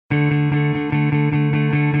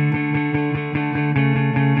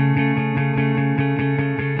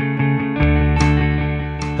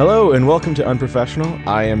Hello and welcome to Unprofessional.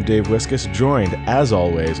 I am Dave Wiskus, joined, as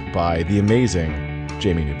always, by the amazing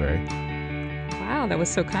Jaimee Newberry. Wow, that was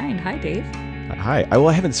so kind. Hi, Dave. Hi.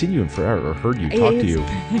 I haven't seen you in forever, or heard you, talk to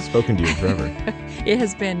you, spoken to you in forever. It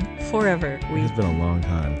has been forever. It has been a long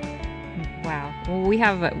time. Wow. Well, we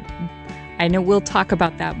have, I know we'll talk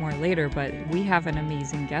about that more later, but we have an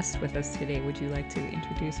amazing guest with us today. Would you like to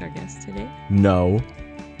introduce our guest today? No.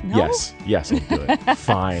 No? Yes, I'll do it.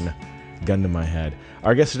 Fine. Gun to my head.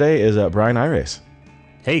 Our guest today is Bryan Irace.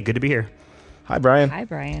 Hey, good to be here. Hi, Bryan. Hi,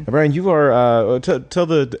 Bryan. Bryan, you are,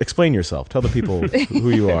 explain yourself. Tell the people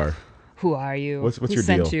who you are. Who are you? What's Who your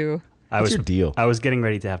sent deal? you? What's your deal? I was getting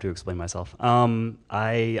ready to have to explain myself.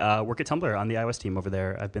 I work at Tumblr on the iOS team over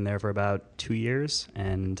there. I've been there for about 2 years,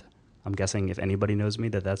 and I'm guessing if anybody knows me,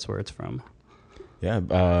 that's where it's from. Yeah,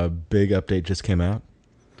 big update just came out.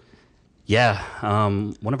 Yeah,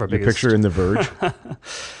 one of our Your biggest... picture in The Verge.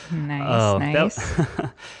 Nice.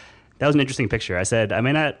 That was an interesting picture. I said, I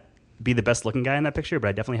may not be the best looking guy in that picture, but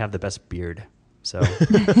I definitely have the best beard. So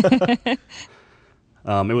it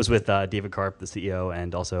was with David Karp, the CEO,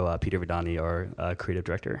 and also Peter Vidani, our creative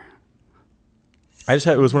director.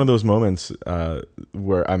 It was one of those moments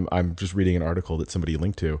where I'm just reading an article that somebody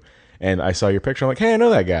linked to, and I saw your picture. I'm like, hey, I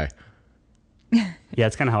know that guy. Yeah,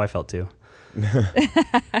 it's kind of how I felt too.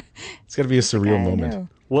 It's got to be a surreal moment.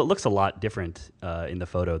 Well, it looks a lot different in the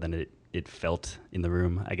photo than it felt in the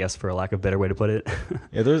room, I guess, for a lack of a better way to put it.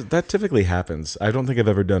 Yeah, that typically happens. I don't think I've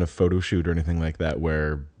ever done a photo shoot or anything like that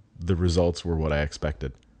where the results were what I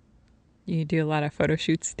expected. You do a lot of photo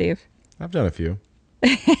shoots, Dave? I've done a few.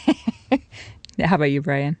 How about you,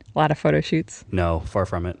 Bryan? A lot of photo shoots? No, far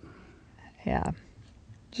from it. Yeah.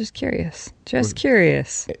 Just curious.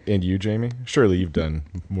 Curious. And you, Jaimee? Surely you've done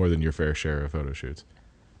more than your fair share of photo shoots.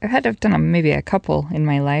 I've done maybe a couple in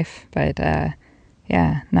my life, but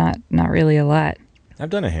yeah, not really a lot. I've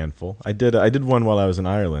done a handful. I did one while I was in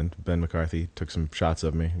Ireland. Ben McCarthy took some shots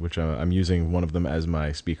of me, which I'm using one of them as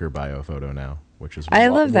my speaker bio photo now, which is what I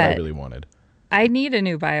really wanted. I need a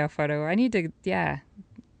new bio photo. I need to,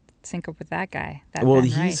 sync up with that guy.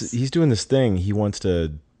 He's doing this thing. He wants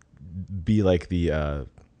to be like a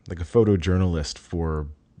photojournalist for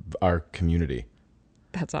our community.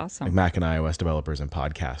 That's awesome. Like Mac and iOS developers and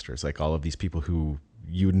podcasters, like all of these people who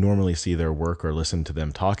you would normally see their work or listen to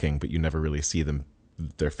them talking, but you never really see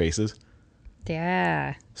their faces.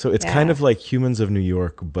 Yeah. So it's kind of like Humans of New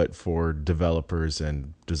York, but for developers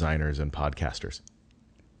and designers and podcasters.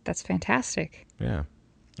 That's fantastic. Yeah.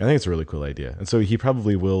 I think it's a really cool idea. And so he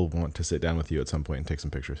probably will want to sit down with you at some point and take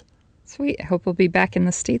some pictures. Sweet. I hope we'll be back in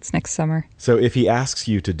the States next summer. So if he asks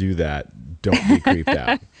you to do that, don't be creeped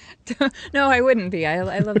out. No, I wouldn't be. I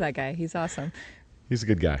love that guy. He's awesome. He's a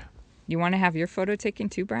good guy. You want to have your photo taken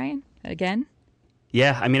too, Bryan? Again?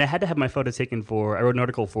 Yeah, I mean, I had to have my photo taken I wrote an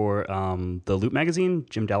article for the Loop magazine,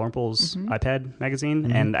 Jim Dalrymple's iPad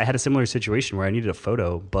magazine, and I had a similar situation where I needed a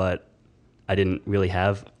photo, but I didn't really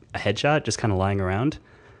have a headshot, just kind of lying around.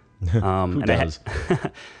 Who does?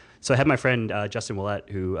 So I had my friend Justin Willett,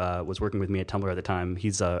 who was working with me at Tumblr at the time.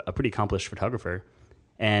 He's a pretty accomplished photographer.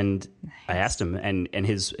 And nice. I asked him, and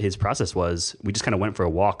his process was, we just kind of went for a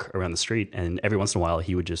walk around the street, and every once in a while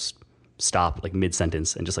he would just stop like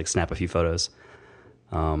mid-sentence and just like snap a few photos.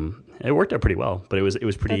 It worked out pretty well, but it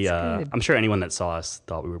was pretty, I'm sure anyone that saw us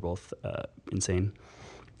thought we were both insane.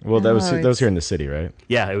 Well, that was here in the city, right?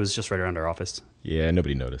 Yeah, it was just right around our office. Yeah,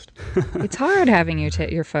 nobody noticed. It's hard having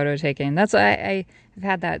your photo taken. That's why I've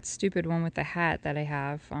had that stupid one with the hat that I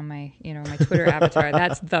have on my my Twitter avatar.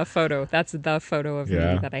 That's the photo. That's the photo of me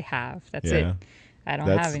that I have. That's it. I don't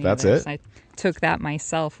have any others. I took that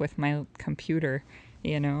myself with my computer.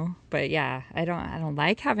 But yeah, I don't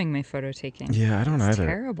like having my photo taken. Yeah, I don't either.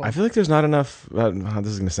 Terrible. I feel like there's not enough. This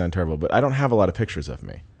is going to sound terrible, but I don't have a lot of pictures of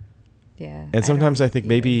me. Yeah. And sometimes I think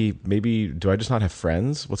maybe do I just not have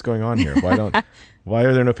friends? What's going on here? Why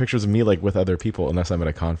are there no pictures of me like with other people unless I'm at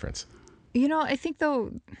a conference? I think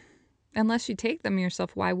though, unless you take them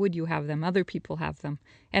yourself, why would you have them? Other people have them.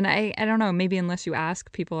 And I don't know, maybe unless you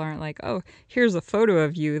ask, people aren't like, oh, here's a photo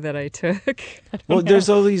of you that I took. There's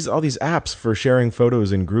all these apps for sharing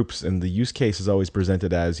photos in groups, and the use case is always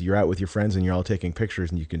presented as you're out with your friends and you're all taking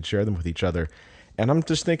pictures and you can share them with each other. And I'm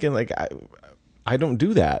just thinking like, I don't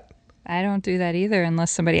do that. I don't do that either unless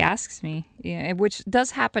somebody asks me, which does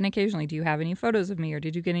happen occasionally. Do you have any photos of me, or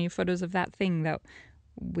did you get any photos of that thing that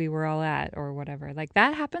we were all at or whatever? Like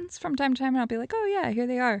that happens from time to time, and I'll be like, oh yeah, here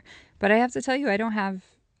they are. But I have to tell you, I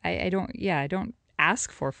don't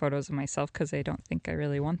ask for photos of myself because I don't think I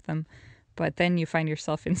really want them. But then you find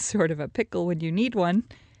yourself in sort of a pickle when you need one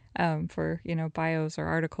for, bios or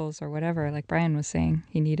articles or whatever. Like Bryan was saying,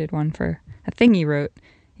 he needed one for a thing he wrote.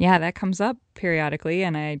 Yeah, that comes up periodically,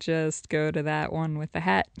 and I just go to that one with the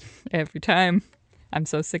hat every time. I'm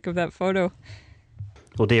so sick of that photo.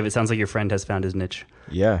 Well, Dave, it sounds like your friend has found his niche.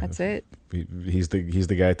 Yeah, That's it. he's the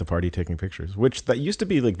guy at the party taking pictures, which that used to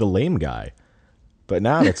be like the lame guy, but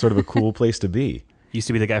now that's sort of a cool place to be. Used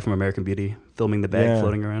to be the guy from American Beauty filming the bag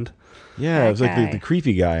floating around. Yeah, That it was like guy. the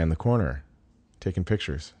creepy guy in the corner taking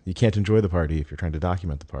pictures. You can't enjoy the party if you're trying to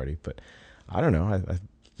document the party. But I don't know.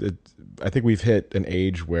 I think we've hit an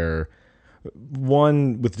age where,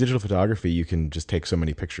 one, with digital photography, you can just take so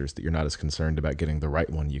many pictures that you're not as concerned about getting the right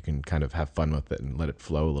one. You can kind of have fun with it and let it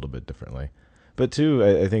flow a little bit differently. But two,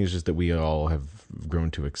 I think it's just that we all have grown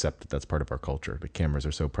to accept that that's part of our culture. The cameras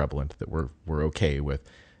are so prevalent that we're okay with.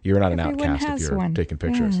 You're not an Everyone outcast if has you're one. taking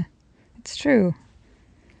pictures. Yeah, it's true.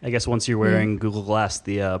 I guess once you're wearing Google Glass,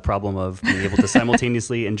 the problem of being able to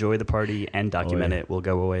simultaneously enjoy the party and document it will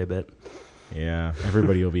go away a bit. Yeah,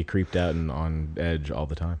 everybody will be creeped out and on edge all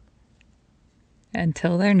the time.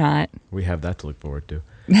 Until they're not. We have that to look forward to.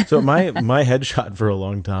 So my headshot for a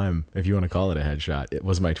long time, if you want to call it a headshot, it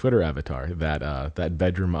was my Twitter avatar, that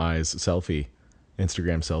bedroom eyes selfie,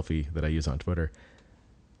 Instagram selfie that I use on Twitter.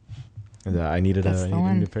 And I needed a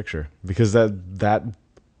new picture because that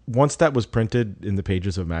once that was printed in the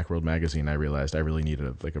pages of Macworld magazine, I realized I really needed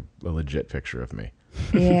a legit picture of me.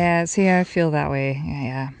 Yeah, see, I feel that way.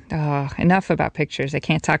 Yeah. Oh, enough about pictures. I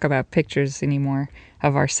can't talk about pictures anymore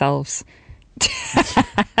of ourselves.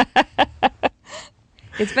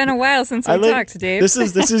 It's been a while since we talked, Dave. This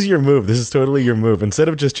is your move. This is totally your move. Instead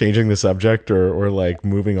of just changing the subject or like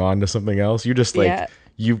moving on to something else, you just like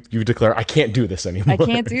you declare I can't do this anymore. I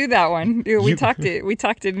can't do that one. We talked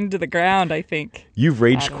it into the ground, I think. You've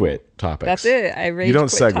rage quit topics. That's it. I rage quit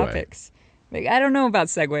segue. topics. Like, I don't know about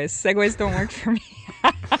segues. Segues don't work for me.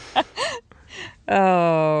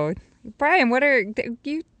 Oh, Bryan, what are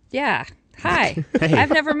you? Yeah. Hi. Hey. I've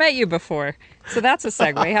never met you before. So that's a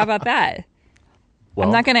segue. How about that? Well,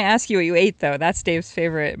 I'm not going to ask you what you ate, though. That's Dave's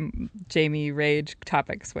favorite Jaimee rage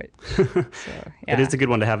topic. So, yeah. It is a good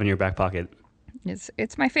one to have in your back pocket.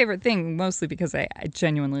 It's my favorite thing, mostly because I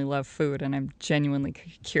genuinely love food and I'm genuinely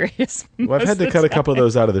curious. Well, I've had to cut a couple of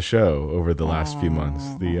those out of the show over the last few months.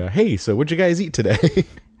 Hey, so what'd you guys eat today?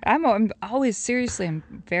 I'm always, seriously,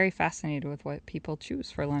 I'm very fascinated with what people choose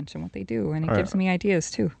for lunch and what they do, and it gives me ideas,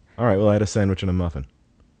 too. All right, well, I had a sandwich and a muffin.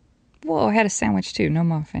 Whoa, I had a sandwich, too. No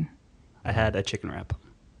muffin. I had a chicken wrap.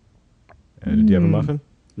 Did you have a muffin?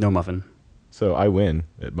 No muffin. So I win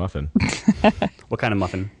at muffin. What kind of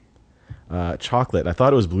muffin? Chocolate. I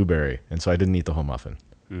thought it was blueberry, and so I didn't eat the whole muffin.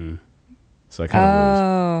 So I kind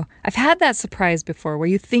of lose. I've had that surprise before where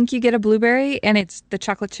you think you get a blueberry and it's the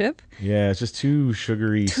chocolate chip. Yeah, it's just too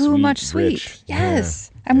sugary, Too sweet, much sweet. rich.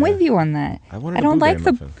 Yes. I'm with you on that. I wanted I a don't like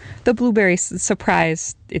blueberry muffin. the blueberry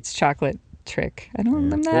surprise, it's chocolate trick. I'm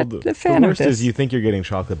not a fan the of worst this. is you think you're getting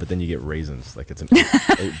chocolate, but then you get raisins. Like it's an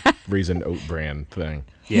raisin oat brand thing.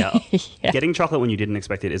 Yeah. Getting chocolate when you didn't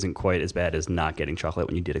expect it isn't quite as bad as not getting chocolate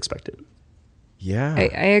when you did expect it. Yeah. I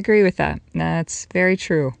agree with that. That's very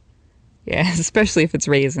true. Yeah, especially if it's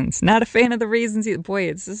raisins. Not a fan of the raisins either.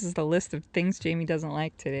 Boy, this is the list of things Jaimee doesn't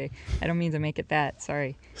like today. I don't mean to make it that.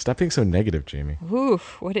 Sorry. Stop being so negative, Jaimee.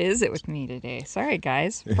 Oof, what is it with me today? Sorry,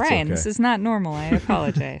 guys. Bryan, okay. This is not normal. I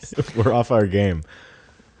apologize. We're off our game.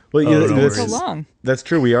 Well, Oh, no It's so worries. long. That's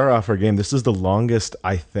true. We are off our game. This is the longest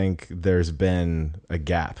I think there's been a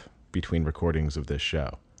gap between recordings of this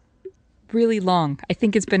show. Really long. I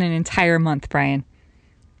think it's been an entire month, Bryan.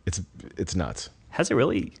 It's nuts. Has it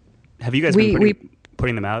really? Have you guys been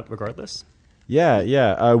putting them out regardless?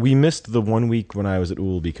 Yeah. We missed the 1 week when I was at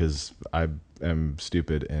UL because I am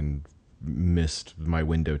stupid and missed my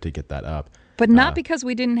window to get that up. But not because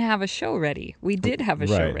we didn't have a show ready. We did have a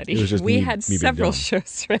show Right. ready. It was just We me had being several dumb.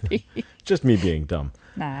 shows ready. Just me being dumb.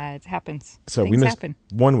 Nah, it happens. So Things we missed happen.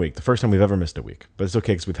 1 week, the first time we've ever missed a week. But it's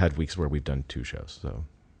okay because we've had weeks where we've done 2 shows. So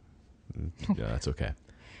yeah, that's okay.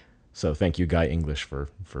 So thank you, Guy English, for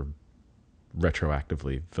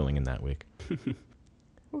retroactively filling in that week.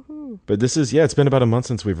 But this is it's been about a month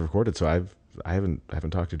since we've recorded, so I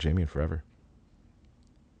haven't talked to Jaimee in forever.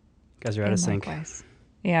 You guys are out of sync. Likewise.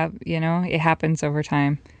 Yeah, it happens over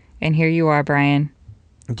time. And here you are, Bryan.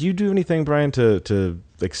 Do you do anything, Bryan, to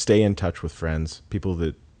like stay in touch with friends, people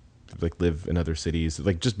that like live in other cities,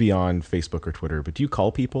 like just beyond Facebook or Twitter? But do you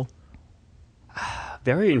call people?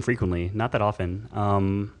 Very infrequently, not that often.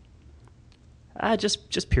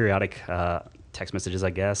 Just periodic text messages, I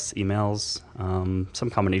guess, emails, some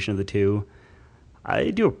combination of the two.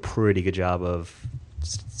 I do a pretty good job of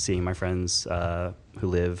seeing my friends who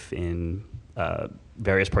live in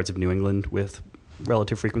various parts of New England with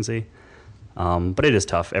relative frequency. But it is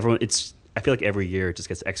tough. I feel like every year it just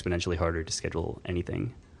gets exponentially harder to schedule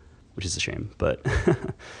anything, which is a shame. But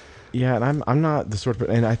Yeah, and I'm not the sort of,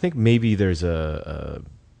 and I think maybe there's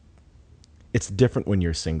it's different when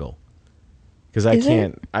you're single. Because I Is it?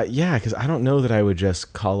 can't, yeah, because I don't know that I would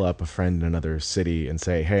just call up a friend in another city and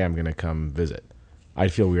say, hey, I'm going to come visit.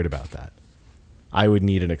 I'd feel weird about that. I would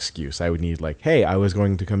need an excuse. I would need, like, hey, I was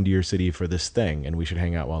going to come to your city for this thing and we should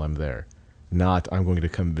hang out while I'm there. Not, I'm going to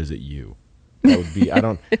come visit you. That would be,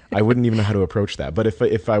 I wouldn't even know how to approach that. But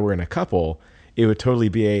if I were in a couple, it would totally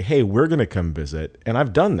be a, hey, we're going to come visit. And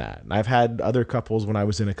I've done that. I've had other couples when I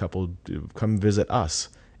was in a couple come visit us.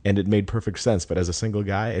 And it made perfect sense. But as a single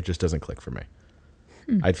guy, it just doesn't click for me.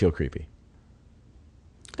 I'd feel creepy.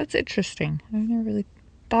 That's interesting. I've never really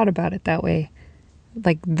thought about it that way.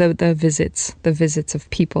 Like the visits of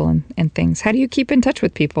people and things. How do you keep in touch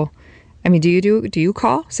with people? I mean, do you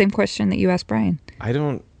call? Same question that you asked Bryan. I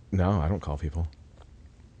don't call people.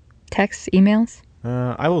 Text, emails?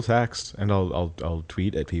 I will text and I'll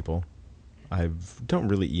tweet at people. I don't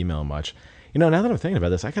really email much. You know, now that I'm thinking about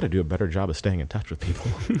this, I got to do a better job of staying in touch with people.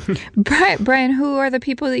 Bryan, who are the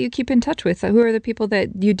people that you keep in touch with? Who are the people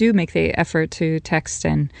that you do make the effort to text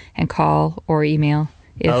and call or email?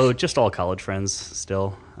 Just all college friends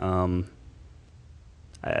still.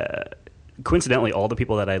 Coincidentally, all the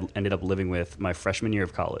people that I ended up living with my freshman year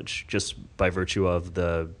of college, just by virtue of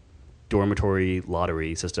the dormitory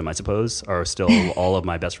lottery system, I suppose, are still all of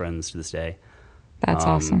my best friends to this day. That's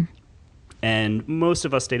awesome. And most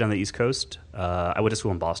of us stayed on the East Coast. I went to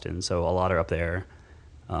school in Boston, so a lot are up there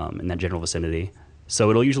in that general vicinity. So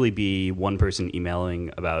it'll usually be one person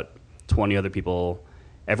emailing about 20 other people.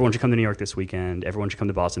 Everyone should come to New York this weekend. Everyone should come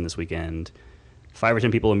to Boston this weekend. 5 or 10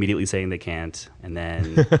 people immediately saying they can't. And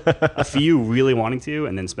then a few really wanting to,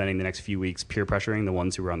 and then spending the next few weeks peer pressuring the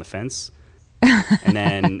ones who were on the fence. And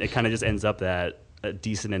then it kind of just ends up that a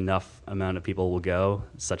decent enough amount of people will go,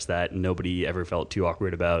 such that nobody ever felt too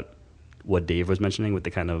awkward about what Dave was mentioning with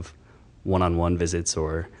the kind of one-on-one visits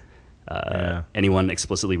or anyone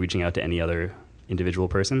explicitly reaching out to any other individual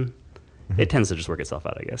person. It tends to just work itself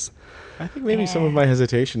out, I guess. I think maybe some of my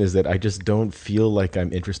hesitation is that I just don't feel like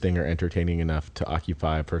I'm interesting or entertaining enough to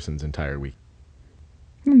occupy a person's entire week.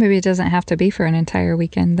 Maybe it doesn't have to be for an entire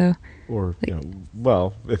weekend, though. Or,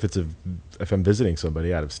 well, if I'm visiting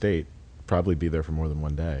somebody out of state, probably be there for more than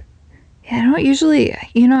one day. Yeah, I don't usually,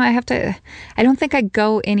 I don't think I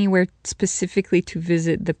go anywhere specifically to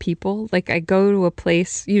visit the people. Like, I go to a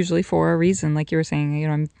place usually for a reason. Like you were saying,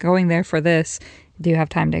 I'm going there for this. Do you have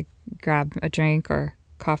time to grab a drink or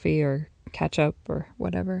coffee or ketchup or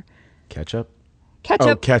whatever? Ketchup? Ketchup.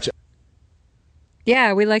 Oh, ketchup.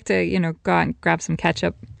 Yeah, we like to, go out and grab some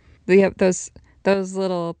ketchup. We have those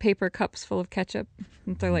little paper cups full of ketchup.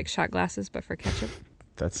 They're like shot glasses, but for ketchup.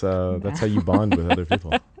 That's how you bond with other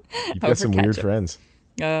people. You've got some weird friends.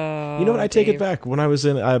 Oh, you know what? I take Dave. it back. When I was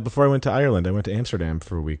before I went to Ireland, I went to Amsterdam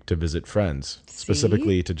for a week to visit friends,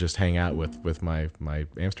 specifically to just hang out with my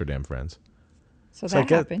Amsterdam friends. So that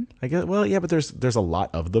happened. I guess. Well, yeah, but there's a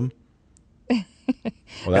lot of them. Well,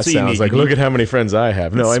 that That's what you sounds need. like, look at how many friends I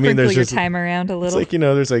have. No, I mean, there's your just time around a little.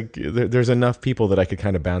 It's like, there's enough people that I could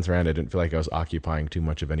kind of bounce around. I didn't feel like I was occupying too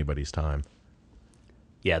much of anybody's time.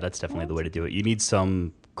 Yeah, that's definitely the way to do it. You need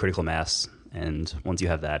some critical mass, and once you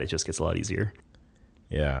have that, it just gets a lot easier.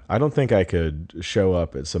 Yeah, I don't think I could show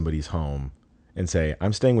up at somebody's home and say,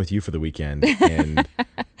 I'm staying with you for the weekend, and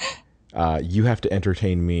you have to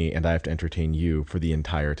entertain me, and I have to entertain you for the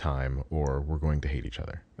entire time, or we're going to hate each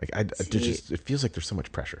other. Like, it feels like there's so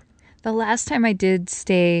much pressure. The last time I did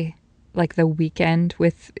stay like the weekend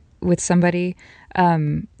with somebody,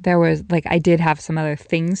 there was like, I did have some other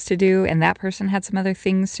things to do and that person had some other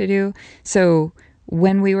things to do. So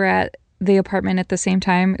when we were at the apartment at the same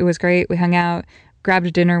time, it was great. We hung out, grabbed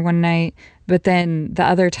a dinner one night, but then the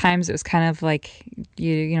other times it was kind of like,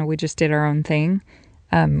 we just did our own thing.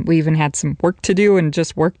 We even had some work to do and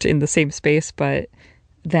just worked in the same space, but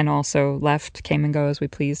then also left, came and go as we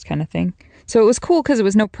pleased kind of thing. So it was cool because it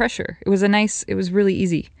was no pressure. It was really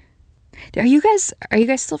easy. Are you guys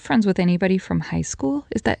still friends with anybody from high school?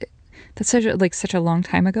 That's such a long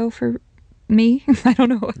time ago for me? I don't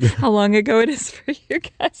know how long ago it is for you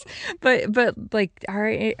guys. But like,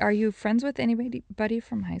 are you friends with anybody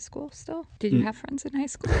from high school still? Did you have friends in high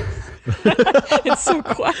school? It's so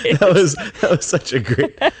quiet. That was such a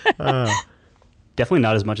great. Definitely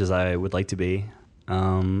not as much as I would like to be.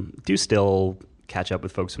 Do still catch up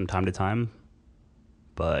with folks from time to time,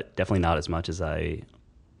 but definitely not as much as I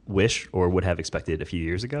wish or would have expected a few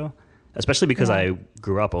years ago, especially because I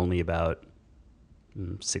grew up only about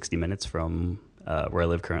 60 minutes from where I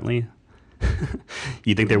live currently.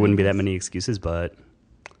 You'd think there wouldn't be that many excuses, but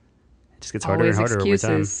just gets harder Always and harder over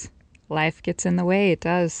time. excuses. Life gets in the way. It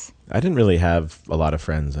does. I didn't really have a lot of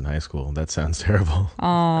friends in high school. That sounds terrible. That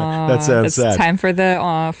Aw, sounds it's sad. time for the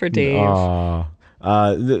aw for Dave. Aw.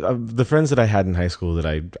 The friends that I had in high school that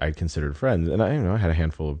I considered friends, and I had a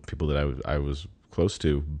handful of people that I was close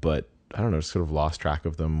to, but I don't know, just sort of lost track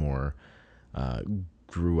of them or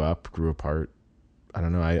grew apart. I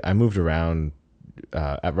don't know. I moved around.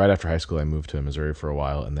 Right after high school, I moved to Missouri for a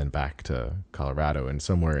while, and then back to Colorado. And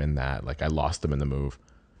somewhere in that, like I lost them in the move.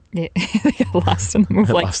 Yeah, they got lost in the move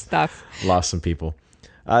like lost- stuff. Lost some people.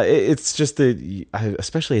 It's just that,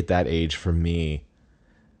 especially at that age, for me,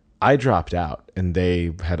 I dropped out, and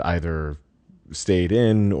they had either stayed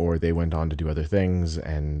in or they went on to do other things,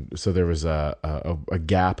 and so there was a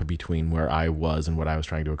gap between where I was and what I was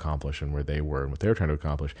trying to accomplish, and where they were and what they were trying to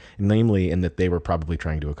accomplish, and namely in that they were probably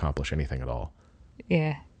trying to accomplish anything at all.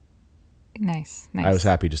 Yeah. Nice. I was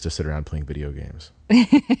happy just to sit around playing video games.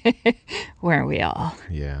 Weren't we all?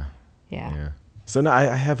 Yeah. Yeah. Yeah. So now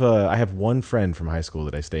I have one friend from high school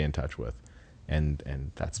that I stay in touch with, and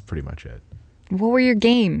that's pretty much it. What were your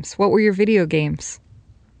games? What were your video games?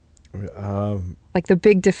 Like the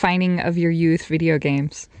big defining of your youth video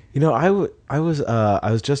games. You know, I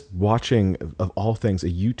was just watching, of all things, a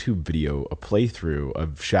YouTube video, a playthrough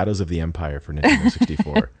of Shadows of the Empire for Nintendo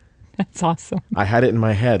 64. That's awesome. I had it in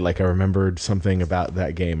my head, like I remembered something about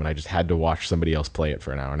that game, and I just had to watch somebody else play it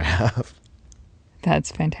for an hour and a half. That's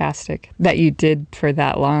fantastic. That you did for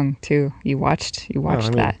that long too. You watched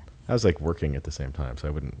that. I was like working at the same time, so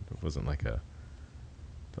it wasn't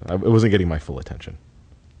getting my full attention.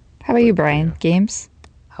 How about you, Brian? Yeah. Games?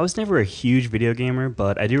 I was never a huge video gamer,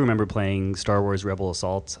 but I do remember playing Star Wars Rebel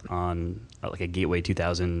Assault on like a Gateway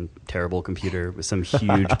 2000 terrible computer with some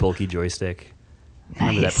huge bulky joystick. I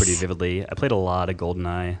remember that pretty vividly. I played a lot of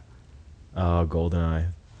GoldenEye. Oh, GoldenEye.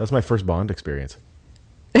 That was my first Bond experience.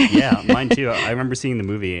 Yeah, mine too. I remember seeing the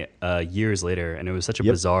movie years later, and it was such a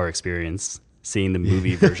bizarre experience seeing the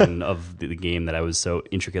movie version of the game that I was so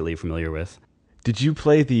intricately familiar with. Did you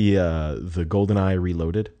play the GoldenEye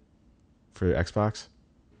Reloaded for Xbox?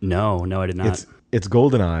 No, I did not. It's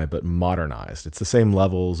GoldenEye but modernized. It's the same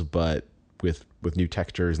levels but with new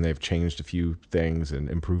textures, and they've changed a few things and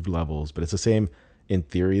improved levels, but it's the same, in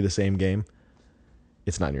theory, the same game.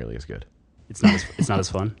 It's not nearly as good. It's not as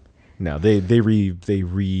fun. No, they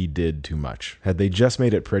redid too much. Had they just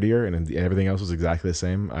made it prettier and everything else was exactly the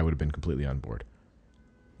same, I would have been completely on board.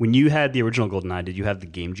 When you had the original GoldenEye, did you have the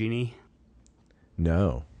Game Genie?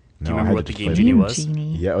 No. Do you remember what the Game Genie was?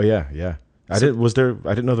 Yeah, oh yeah. I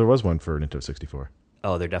didn't know there was one for Nintendo 64.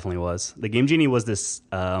 Oh, there definitely was. The Game Genie was this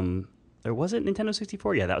there was it Nintendo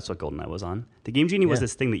 64? Yeah, that's what GoldenEye was on. The Game Genie was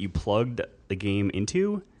this thing that you plugged the game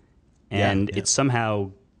into, and it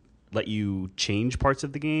somehow let you change parts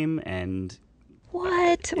of the game. And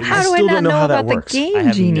What? I How do I still not don't know how know that about the works. Game I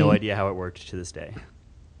have Genie? no idea how it worked to this day.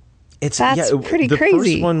 That's pretty the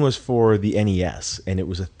crazy. first one was for the NES, and it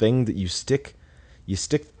was a thing that you stick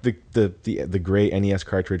the gray NES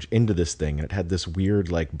cartridge into this thing, and it had this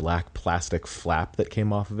weird like black plastic flap that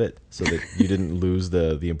came off of it, so that you didn't lose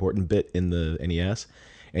the important bit in the NES.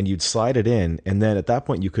 And you'd slide it in, and then at that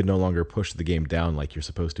point you could no longer push the game down like you're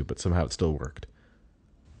supposed to, but somehow it still worked.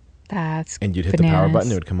 That's And you'd hit the power button,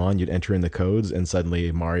 it would come on, you'd enter in the codes, and suddenly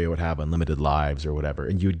Mario would have unlimited lives or whatever.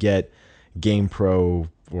 And you'd get Game Pro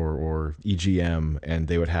or EGM, and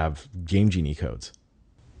they would have Game Genie codes.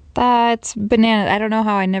 That's bananas. I don't know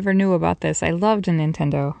how I never knew about this. I loved a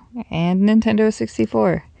Nintendo and Nintendo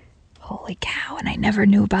 64. Holy cow, and I never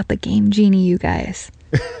knew about the Game Genie, you guys.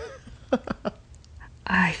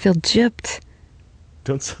 I feel gypped.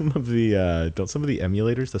 Don't some of the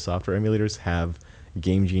emulators, the software emulators, have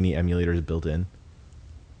Game Genie emulators built in?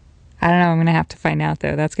 I don't know. I'm going to have to find out,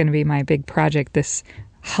 though. That's going to be my big project this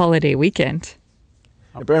holiday weekend.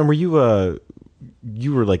 Brian, were you were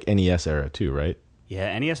like NES era too, right?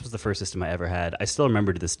 Yeah, NES was the first system I ever had. I still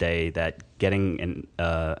remember to this day that getting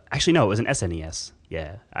actually, no, it was an SNES.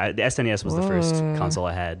 Yeah, the SNES was the first console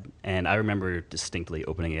I had, and I remember distinctly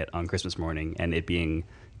opening it on Christmas morning and it being,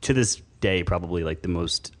 to this day, probably like the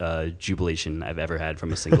most jubilation I've ever had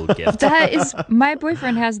from a single gift. That is, my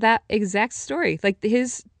boyfriend has that exact story. Like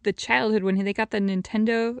the childhood when they got the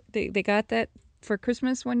Nintendo, they got that for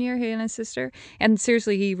Christmas one year, he and his sister. And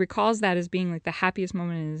seriously, he recalls that as being like the happiest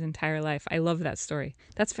moment in his entire life. I love that story.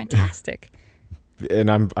 That's fantastic.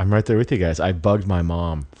 And I'm right there with you guys. I bugged my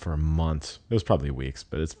mom for months. It was probably weeks,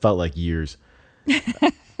 but it felt like years.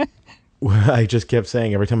 I just kept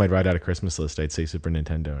saying, every time I'd write out a Christmas list, I'd say Super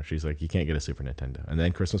Nintendo. And she's like, you can't get a Super Nintendo. And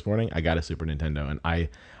then Christmas morning, I got a Super Nintendo. And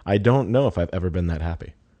I don't know if I've ever been that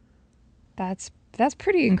happy. That's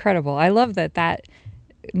pretty incredible. I love that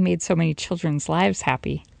made so many children's lives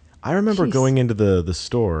happy. I remember Jeez. going into the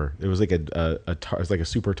store. It was like it was like a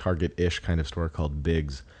super Target-ish kind of store called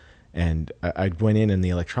Biggs, and I went in the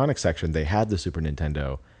electronics section. They had the Super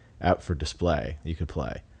Nintendo out for display. You could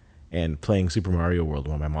play, and playing Super Mario World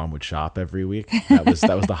when my mom would shop every week. That was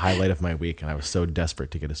the highlight of my week, and I was so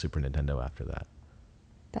desperate to get a Super Nintendo after that.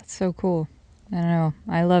 That's so cool. I don't know.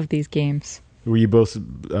 I love these games. Were you both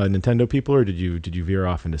Nintendo people, or did you veer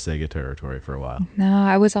off into Sega territory for a while? No,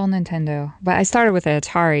 I was all Nintendo, but I started with an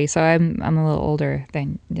Atari, so I'm a little older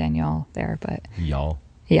than y'all there. But Y'all.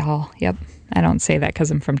 yep. I don't say that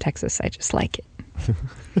because I'm from Texas. I just like it.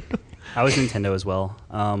 I was Nintendo as well.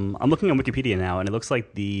 I'm looking on Wikipedia now, and it looks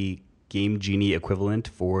like the Game Genie equivalent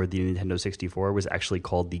for the Nintendo 64 was actually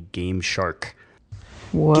called the Game Shark.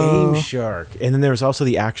 Whoa. Game Shark. And then there was also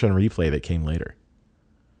the Action Replay that came later.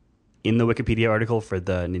 In the Wikipedia article for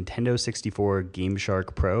the Nintendo 64 Game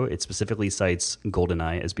Shark Pro, it specifically cites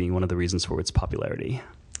GoldenEye as being one of the reasons for its popularity.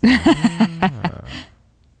 Thank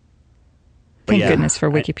goodness for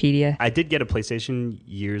Wikipedia. I did get a PlayStation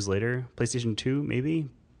years later, PlayStation 2 maybe,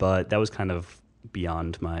 but that was kind of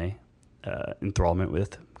beyond my enthrallment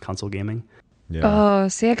with console gaming. Yeah. Oh,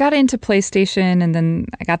 see, I got into PlayStation, and then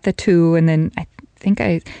I got the 2, and then I think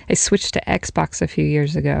I switched to Xbox a few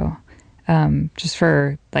years ago. Just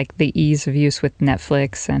for like the ease of use with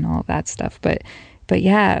Netflix and all that stuff. But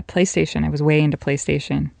yeah, PlayStation. I was way into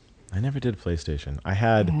PlayStation. I never did PlayStation. I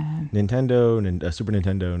had Nintendo, Super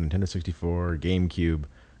Nintendo, Nintendo 64, GameCube.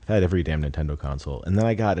 I've had every damn Nintendo console. And then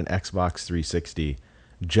I got an Xbox 360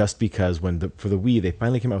 just because for the Wii, they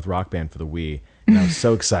finally came out with Rock Band for the Wii. And I was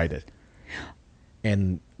so excited.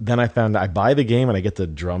 And then I found I buy the game and I get the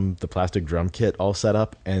plastic drum kit all set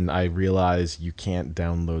up, and I realize you can't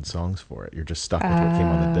download songs for it. You're just stuck with what came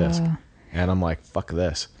on the disc. And I'm like, fuck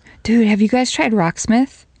this. Dude, have you guys tried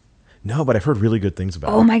Rocksmith? No, but I've heard really good things about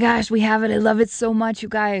it. Oh my gosh, we have it. I love it so much, you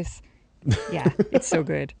guys. Yeah, it's so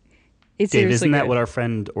good. It's Dave, seriously isn't that good. what our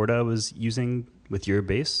friend Orda was using with your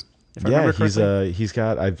bass? If I Yeah, remember correctly? he's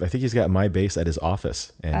got. I think he's got my bass at his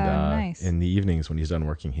office, and nice. in the evenings when he's done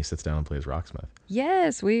working, he sits down and plays Rocksmith.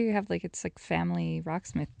 Yes, we have it's like family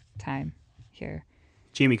Rocksmith time here.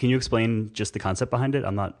 Jaimee, can you explain just the concept behind it?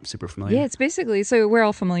 I'm not super familiar. Yeah, it's basically, so we're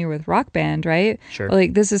all familiar with Rock Band, right? Sure.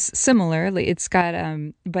 Like this is similar. Like it's got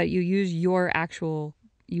but you use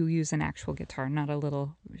an actual guitar, not a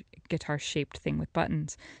little guitar shaped thing with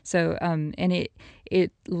buttons. So and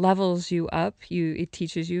it levels you up. It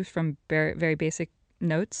teaches you from very, very basic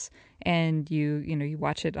notes, and you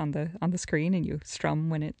watch it on the screen, and you strum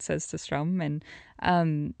when it says to strum. And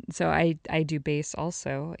so I do bass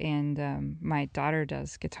also, and my daughter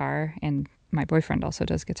does guitar, and my boyfriend also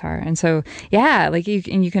does guitar. And so yeah, like you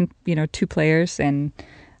can 2 players. And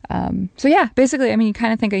so yeah, basically, I mean, you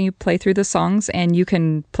kind of think you play through the songs and you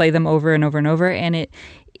can play them over and over and over, and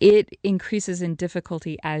it increases in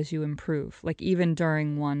difficulty as you improve. Like even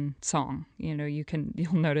during one song,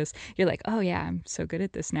 you'll notice you're like, oh yeah, I'm so good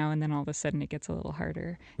at this now, and then all of a sudden it gets a little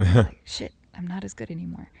harder. And you're like, shit, I'm not as good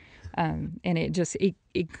anymore. And it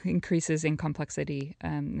increases in complexity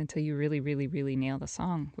until you really, really, really nail the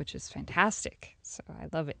song, which is fantastic. So I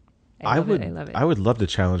love it. I love it. I would love to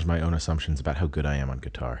challenge my own assumptions about how good I am on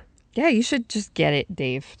guitar. Yeah, you should just get it,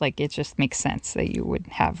 Dave. Like it just makes sense that you would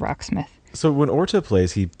have Rocksmith. So when Orta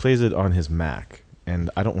plays, he plays it on his Mac, and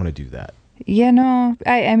I don't want to do that. Yeah, no.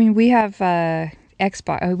 I mean, we have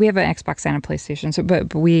Xbox. We have an Xbox and a PlayStation. So,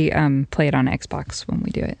 but we play it on Xbox when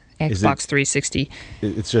we do it. Xbox 360.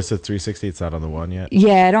 It's just a 360. It's not on the One yet.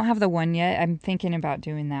 Yeah, I don't have the One yet. I'm thinking about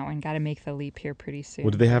doing that one. Got to make the leap here pretty soon.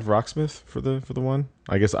 Well, do they have Rocksmith for the One?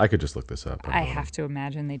 I guess I could just look this up. I have to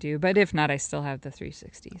imagine they do, but if not, I still have the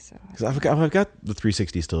 360. So 'cause I've got the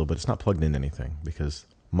 360 still, but it's not plugged in anything because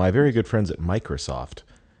my very good friends at Microsoft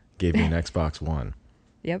gave me an Xbox One.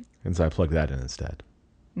 Yep. And so I plugged that in instead.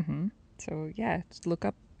 Mm-hmm. So yeah, just look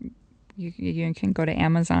up. You can go to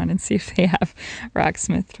Amazon and see if they have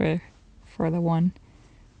Rocksmith for the One.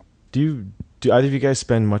 Do either of you guys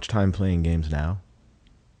spend much time playing games now?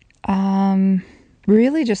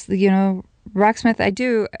 Really, just Rocksmith. I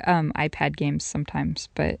do iPad games sometimes,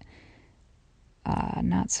 but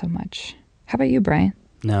not so much. How about you, Brian?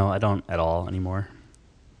 No, I don't at all anymore.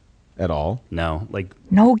 At all? No, like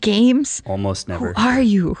No games? almost never. Who are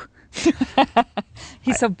you?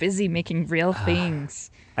 He's so busy making real things.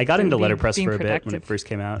 I got into letterpress being for a bit when productive. it first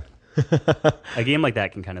came out. A game like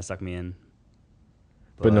that can kind of suck me in.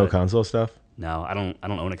 But no console stuff? No, I don't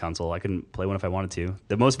own a console. I couldn't play one if I wanted to.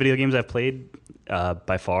 The most video games I've played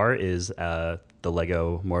by far is the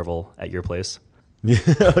Lego Marvel at your place.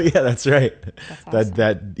 Oh yeah, that's right. That's That awesome.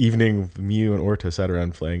 that evening, you and Orta sat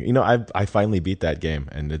around playing. I finally beat that game,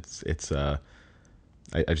 and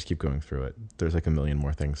I just keep going through it. There's like a million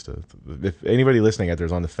more things to. If anybody listening out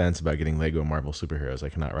there's on the fence about getting Lego Marvel superheroes, I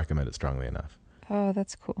cannot recommend it strongly enough. Oh,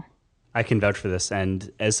 that's cool. I can vouch for this.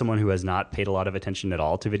 And as someone who has not paid a lot of attention at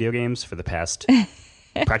all to video games for the past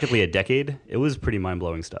practically a decade, it was pretty mind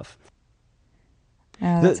blowing stuff.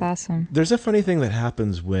 Oh, that's awesome. There's a funny thing that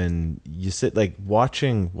happens when you sit like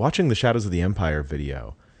watching the Shadows of the Empire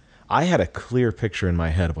video. I had a clear picture in my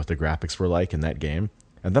head of what the graphics were like in that game,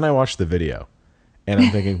 and then I watched the video, and I'm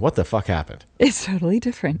thinking, what the fuck happened? It's totally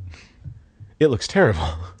different. It looks terrible.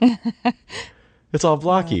 It's all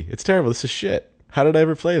blocky. It's terrible. This is shit. How did I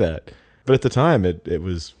ever play that? But at the time, it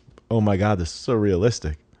was, oh my god, this is so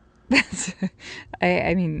realistic. That's,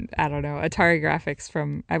 I mean, I don't know. Atari graphics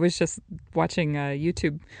from, I was just watching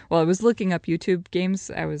YouTube. Well, I was looking up YouTube games.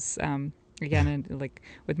 I was, again, like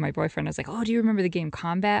with my boyfriend, I was like, oh, do you remember the game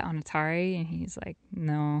Combat on Atari? And he's like,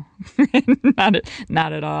 no,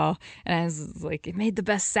 not at all. And I was like, it made the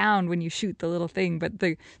best sound when you shoot the little thing.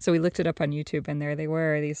 So we looked it up on YouTube, and there they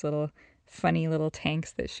were, these little funny little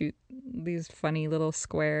tanks that shoot these funny little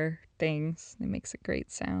square things. It makes a great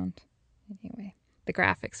sound. Anyway. The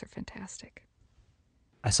graphics are fantastic.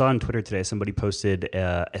 I saw on Twitter today somebody posted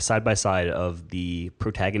a side-by-side of the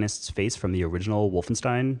protagonist's face from the original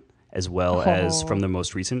Wolfenstein as well as from the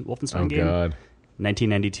most recent Wolfenstein game. Oh, God.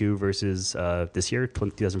 1992 versus this year,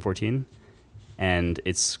 2014. And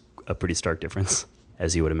it's a pretty stark difference,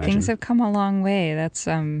 as you would imagine. Things have come a long way. That's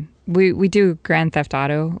we do Grand Theft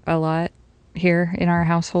Auto a lot here in our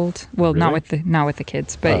household. Well, Really? not with the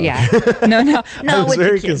kids, but yeah. No, I was with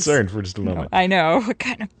very the kids. concerned for just a No, moment. I know. What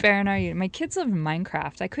kind of parent are you? My kids love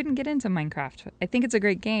Minecraft. I couldn't get into Minecraft. I think it's a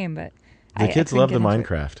great game, but The I kids couldn't love get the into it.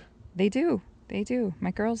 Minecraft. They do. They do.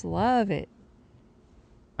 My girls love it.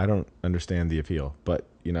 I don't understand the appeal, but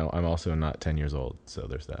I'm also not 10 years old, so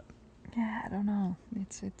there's that. Yeah, I don't know.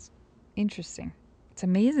 It's interesting. It's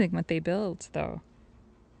amazing what they build, though.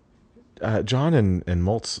 John and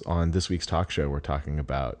Moltz on this week's talk show were talking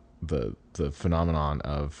about the phenomenon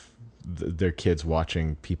of their kids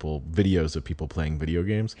watching videos of people playing video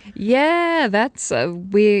games. Yeah, that's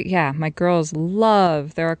my girls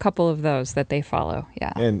love. There are a couple of those that they follow.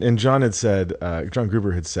 Yeah. And John had said, John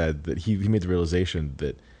Gruber had said that he made the realization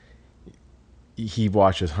that he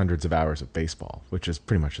watches hundreds of hours of baseball, which is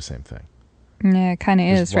pretty much the same thing. Yeah, it kind of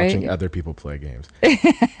Just is, right? watching other people play games.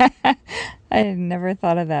 I had never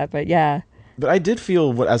thought of that, but yeah. But I did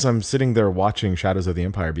feel, as I'm sitting there watching Shadows of the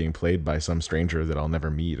Empire being played by some stranger that I'll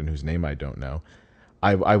never meet and whose name I don't know,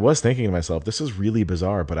 I was thinking to myself, this is really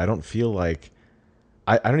bizarre, but I don't feel like...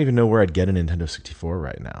 I don't even know where I'd get a Nintendo 64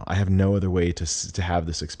 right now. I have no other way to have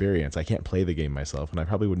this experience. I can't play the game myself, and I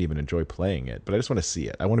probably wouldn't even enjoy playing it, but I just want to see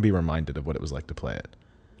it. I want to be reminded of what it was like to play it.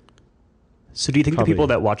 So do you think Probably. the people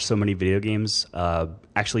that watch so many video games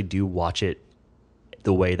actually do watch it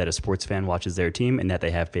the way that a sports fan watches their team, and that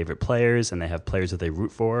they have favorite players and they have players that they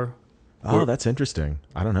root for? Oh, that's interesting.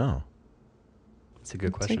 I don't know. It's a good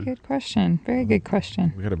It's a question. good question. Very good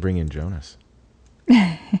question. We got to bring in Jonas.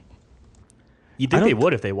 You'd think they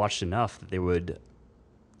would if they watched enough, that they would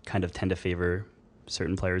kind of tend to favor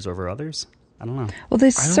certain players over others. I don't know. Well, they know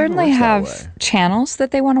certainly it works that have way. channels that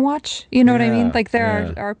they want to watch. You know what I mean? Yeah, Like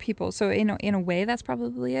there yeah. are people. So in a way, that's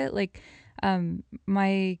probably it. Like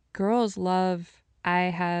my girls love. I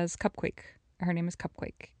has Cupquake. Her name is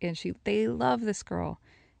Cupquake, and they love this girl.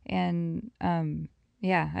 And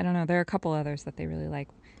yeah, I don't know. There are a couple others that they really like.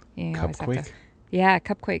 You always have Cupquake? to- yeah,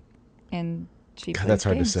 Cupquake, and she. God, plays that's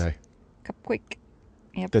hard games. to say. Cupquake.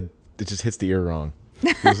 Yep. That it just hits the ear wrong.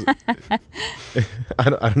 I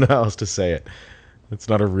don't know how else to say it. It's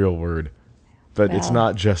not a real word, but it's Well.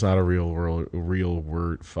 not just not a real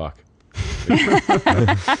word. Fuck.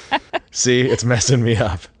 See, it's messing me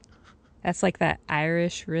up. That's like that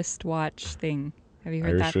Irish wristwatch thing. Have you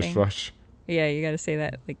heard Irish that thing? wristwatch. Yeah, you got to say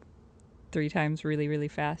that like 3 times really, really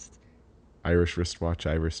fast. Irish wristwatch.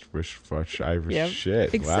 Irish wristwatch. Irish Yep.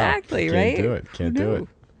 shit. Exactly, wow. right? Can't do it. Can't Who do knew? it.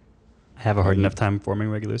 I have a hard enough time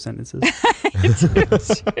forming regular sentences.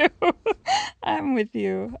 I'm with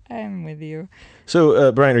you. I'm with you.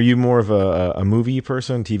 So, Brian, are you more of a movie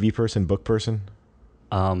person, TV person, book person?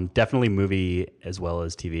 Definitely movie as well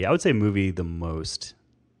as TV. I would say movie the most.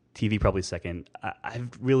 TV probably second. I've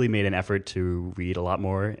really made an effort to read a lot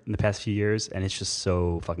more in the past few years, and it's just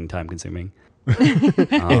so fucking time consuming.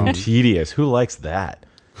 And tedious. Who likes that?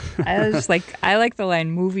 I like the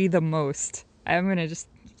line movie the most. I'm going to just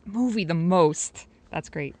movie the most. That's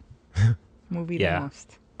great. Movie the Yeah.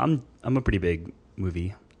 most. I'm a pretty big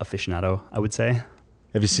movie aficionado, I would say.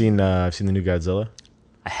 I've seen the new Godzilla.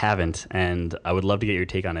 I haven't, and I would love to get your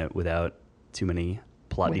take on it without too many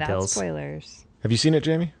plot Without details. spoilers. Have you seen it,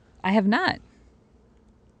 Jamie? I have not.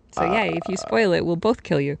 So yeah, if you spoil it, we'll both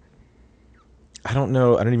kill you. I don't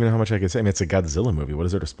know. I don't even know how much I could say. I mean, it's a Godzilla movie. What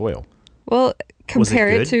is there to spoil? Well, compare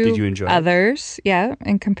it good? to Did you enjoy it? others, yeah,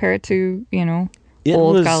 and compare it to, It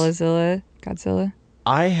old was- Godzilla.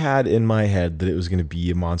 I had in my head that it was going to be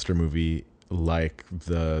a monster movie like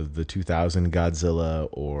the 2000 Godzilla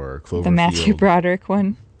or Cloverfield. The Matthew Broderick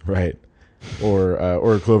one. Right. Or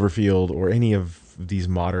Cloverfield or any of these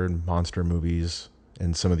modern monster movies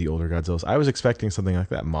and some of the older Godzillas. I was expecting something like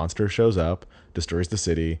that. Monster shows up, destroys the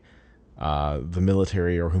city, the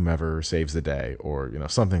military or whomever saves the day, or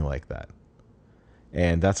something like that.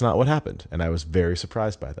 And that's not what happened, and I was very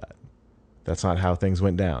surprised by that. That's not how things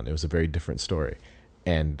went down. It was a very different story.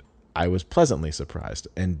 And I was pleasantly surprised.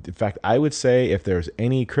 And in fact, I would say if there's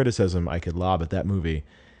any criticism I could lob at that movie,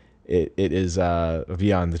 it is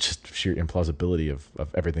beyond the just sheer implausibility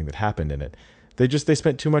of everything that happened in it. They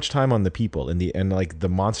spent too much time on the people and like the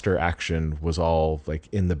monster action was all like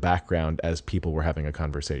in the background as people were having a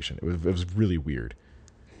conversation. It was really weird.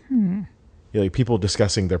 Yeah, like people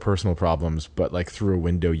discussing their personal problems, but like through a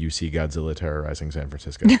window you see Godzilla terrorizing San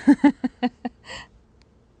Francisco.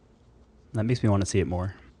 That makes me want to see it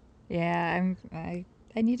more. Yeah, I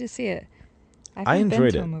need to see it. I haven't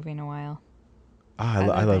enjoyed been to it. a movie in a while. I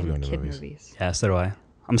other love than going to kid movies. Yeah, so do I.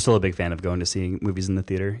 I'm still a big fan of going to see movies in the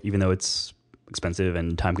theater, even though it's expensive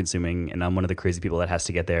and time consuming. And I'm one of the crazy people that has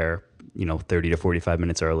to get there, 30 to 45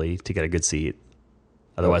 minutes early to get a good seat.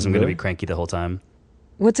 Otherwise, I'm going to really? be cranky the whole time.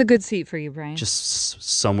 What's a good seat for you, Brian? Just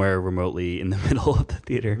somewhere remotely in the middle of the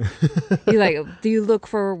theater. Do you look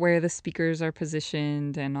for where the speakers are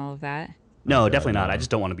positioned and all of that? No, definitely not. I just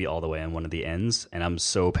don't want to be all the way on one of the ends. And I'm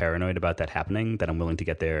so paranoid about that happening that I'm willing to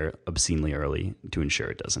get there obscenely early to ensure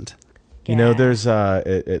it doesn't. Yeah. There's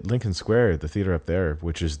at Lincoln Square, the theater up there,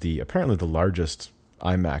 which is apparently the largest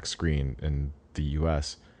IMAX screen in the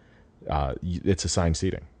U.S. It's assigned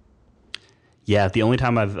seating. Yeah, the only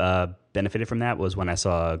time I've benefited from that was when I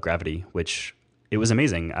saw Gravity, which it was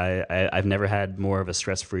amazing. I've never had more of a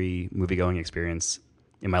stress-free movie-going experience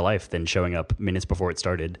in my life than showing up minutes before it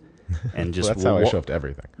started and just Well, that's how I show up to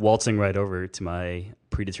everything. waltzing right over to my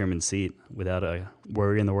predetermined seat without a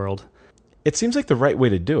worry in the world. It seems like the right way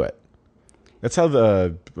to do it. That's how I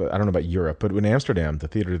don't know about Europe, but in Amsterdam, the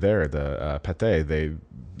theater there, the Pathé,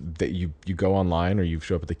 you go online or you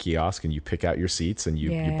show up at the kiosk and you pick out your seats and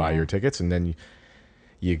you buy your tickets and then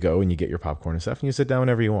you go and you get your popcorn and stuff and you sit down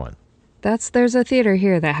whenever you want. There's a theater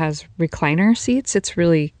here that has recliner seats. It's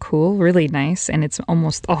really cool, really nice, and it's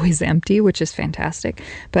almost always empty, which is fantastic.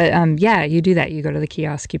 But yeah, you do that. You go to the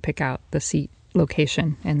kiosk, you pick out the seat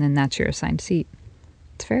location, and then that's your assigned seat.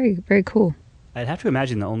 It's very, very cool. I'd have to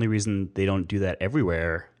imagine the only reason they don't do that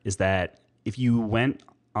everywhere is that if you went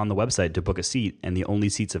on the website to book a seat and the only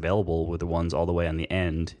seats available were the ones all the way on the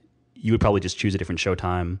end, you would probably just choose a different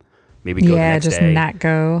showtime, maybe go the next just day. not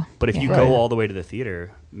go. But if you Right. go all the way to the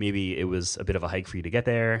theater, maybe it was a bit of a hike for you to get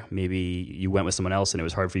there. Maybe you went with someone else and it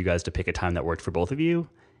was hard for you guys to pick a time that worked for both of you,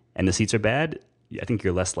 and the seats are bad. I think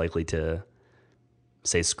you're less likely to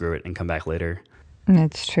say screw it and come back later.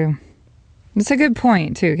 That's true. It's a good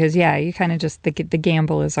point too, because you kind of just the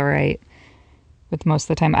gamble is all right with most of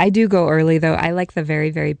the time. I do go early though. I like the very,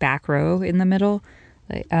 very back row in the middle,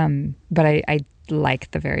 but I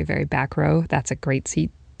like the very, very back row. That's a great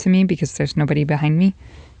seat to me because there's nobody behind me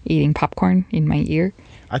eating popcorn in my ear.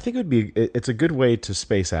 I think it's a good way to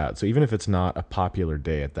space out. So even if it's not a popular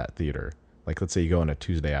day at that theater, like let's say you go on a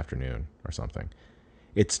Tuesday afternoon or something,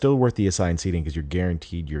 it's still worth the assigned seating because you're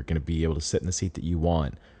guaranteed you're going to be able to sit in the seat that you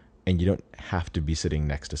want, and you don't have to be sitting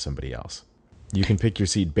next to somebody else. You can pick your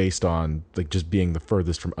seat based on like just being the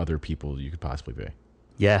furthest from other people you could possibly be.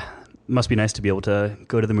 Yeah, must be nice to be able to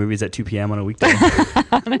go to the movies at 2 p.m. on a weekday.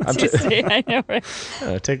 On a Tuesday, I know,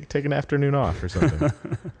 right? Take an afternoon off or something.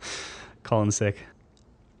 Calling sick.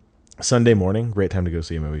 Sunday morning, great time to go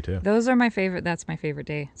see a movie too. Those are my favorite. That's my favorite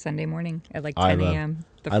day. Sunday morning at like 10 a.m.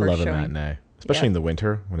 The I first love a showing. matinee, especially in the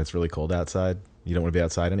winter when it's really cold outside. You don't want to be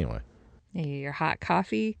outside anyway. Yeah, your hot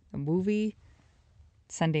coffee, a movie,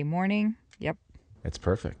 Sunday morning. Yep. It's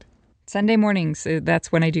perfect. Sunday mornings,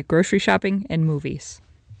 that's when I do grocery shopping and movies.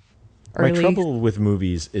 My trouble with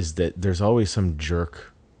movies is that there's always some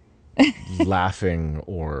jerk laughing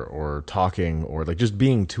or talking or like just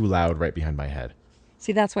being too loud right behind my head.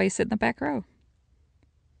 See, that's why you sit in the back row.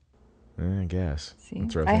 I guess. See,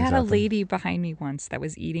 Throw I things had a at them. lady behind me once that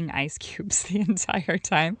was eating ice cubes the entire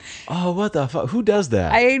time. Oh, what the fuck? Who does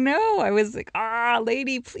that? I know. I was like,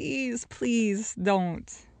 lady, please, please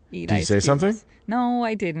don't. eat Did you ice say cubes. something? No,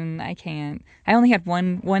 I didn't. I can't. I only had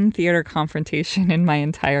one theater confrontation in my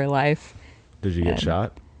entire life. Did you get And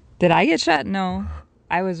shot? did I get shot? No.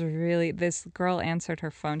 I was really. This girl answered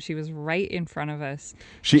her phone. She was right in front of us.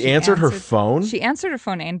 She answered her phone? She answered her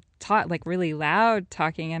phone and taught like really loud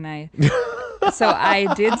talking, and I. So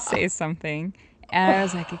I did say something, and I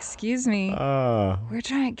was like, "Excuse me, we're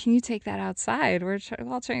trying. Can you take that outside? We're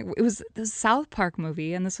all trying." It was the South Park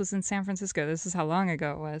movie, and this was in San Francisco. This is how long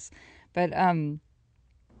ago it was, but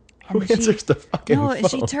Who answers the fucking phone? and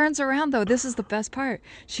she turns around though. This is the best part.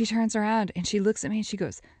 She turns around and she looks at me and she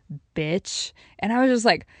goes, "Bitch," and I was just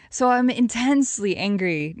like, so I'm intensely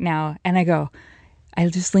angry now, and I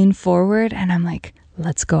just lean forward and I'm like,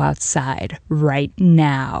 let's go outside right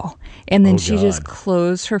now. And then she just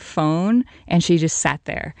closed her phone and she just sat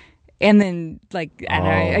there. And then,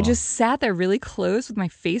 I just sat there really close with my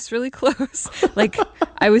face really close. Like,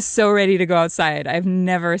 I was so ready to go outside. I've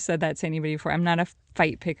never said that to anybody before. I'm not a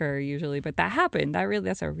fight picker usually, but that happened.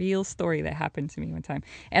 That's a real story that happened to me one time.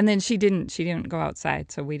 And then she didn't go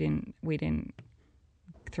outside, so we didn't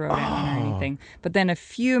throw down or anything. But then a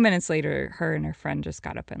few minutes later, her and her friend just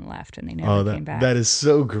got up and left, and they never came back. That is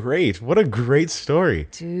so great. What a great story.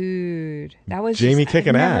 Dude, that was Jaimee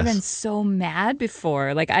kicking ass. I've never been so mad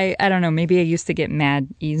before. Like, I don't know, maybe I used to get mad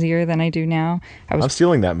easier than I do now. I'm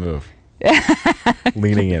stealing that move.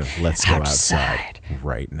 Leaning in. Let's go outside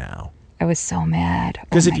right now. I was so mad.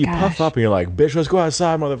 Because if you puff up and you're like, bitch, let's go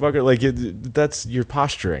outside, motherfucker, like, that's your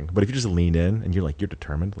posturing. But if you just lean in and you're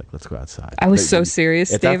determined, like, let's go outside. I was so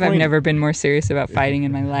serious, Dave. I've never been more serious about fighting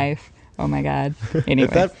in my life. Oh my God.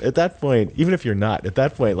 Anyway. At that point, even if you're not, at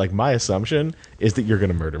that point, like, my assumption is that you're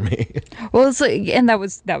going to murder me. Well, it's like, and that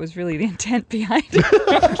was really the intent behind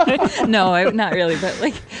it. No, not really, but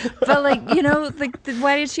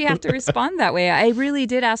why did she have to respond that way? I really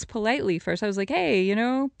did ask politely first. I was like, hey,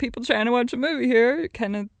 people trying to watch a movie here.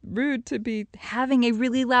 Kind of rude to be having a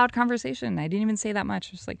really loud conversation. I didn't even say that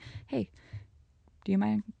much. Just like, hey, do you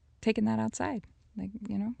mind taking that outside? Like,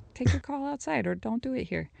 take your call outside or don't do it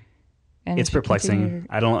here. And it's perplexing.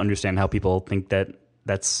 I don't understand how people think that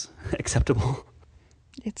that's acceptable.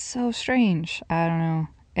 It's so strange. I don't know.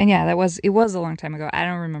 And yeah, it was a long time ago. I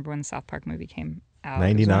don't remember when the South Park movie came out.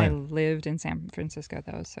 99. It was when I lived in San Francisco,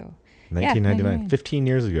 though. So 1999. 15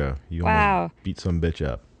 years ago. You almost beat some bitch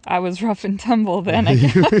up. I was rough and tumble then, I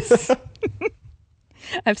guess.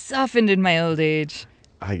 I've softened in my old age.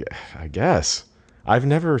 I guess. I've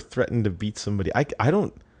never threatened to beat somebody. I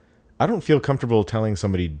don't feel comfortable telling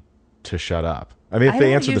somebody to shut up. I mean, if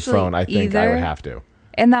they answer the phone, I think I would have to.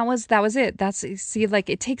 And that was it.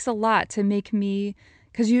 It takes a lot to make me,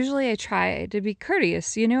 because usually I try to be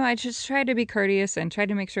courteous, I just try to be courteous and try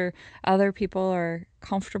to make sure other people are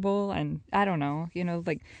comfortable. And I don't know,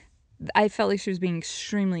 I felt like she was being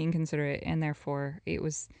extremely inconsiderate, and therefore it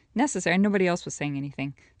was necessary. And nobody else was saying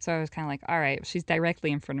anything. So I was kind of like, all right, she's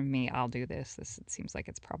directly in front of me. I'll do this. It seems like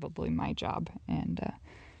it's probably my job. And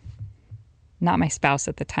not my spouse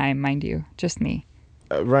at the time, mind you, just me.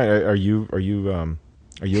 Right. Are you a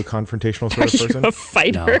confrontational sort of person? Are you a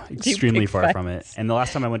fighter? No, extremely far from it. And the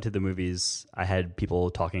last time I went to the movies, I had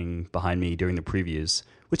people talking behind me during the previews,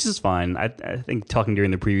 which is fine. I think talking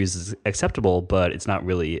during the previews is acceptable, but it's not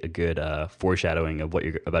really a good foreshadowing of what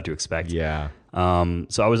you're about to expect. Yeah.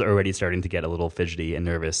 So I was already starting to get a little fidgety and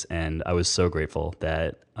nervous, and I was so grateful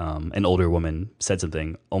that an older woman said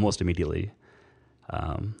something almost immediately.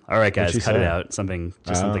 All right, guys, cut it out. Something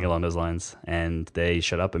along those lines. And they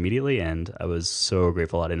shut up immediately, and I was so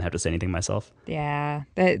grateful I didn't have to say anything myself. Yeah,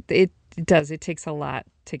 it does. It takes a lot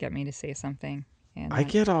to get me to say something. And I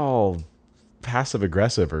get all passive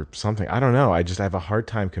aggressive or something. I don't know. I have a hard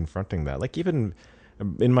time confronting that. Like, even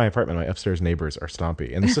in my apartment, my upstairs neighbors are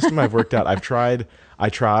stompy. And the system I've worked out, I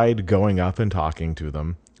tried going up and talking to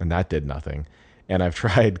them, and that did nothing. And I've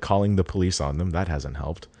tried calling the police on them. That hasn't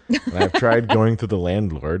helped. And I've tried going to the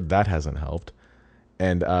landlord. That hasn't helped.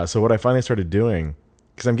 And so what I finally started doing,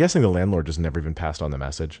 because I'm guessing the landlord just never even passed on the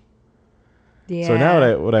message. Yeah. So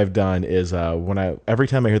now what I've done is every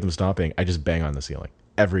time I hear them stomping, I just bang on the ceiling.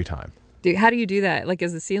 Every time. Dude, how do you do that? Like,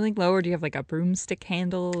 is the ceiling low, or do you have like a broomstick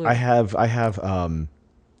handle? Or? I have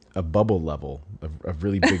a bubble level, a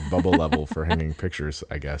really big bubble level for hanging pictures,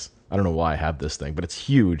 I guess. I don't know why I have this thing, but it's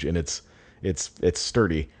huge and it's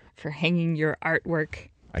sturdy. For hanging your artwork.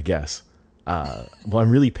 I guess. Well, I'm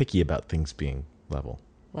really picky about things being level.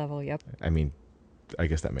 Level, yep. I mean, I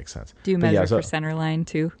guess that makes sense. Do you measure for center line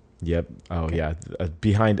too? Yep. Oh, okay. Yeah.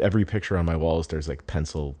 Behind every picture on my walls, there's like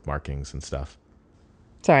pencil markings and stuff.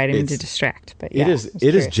 Sorry, I didn't mean to distract, but yeah, it is. I was It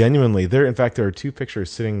is curious. genuinely there. In fact, there are 2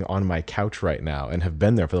 pictures sitting on my couch right now, and have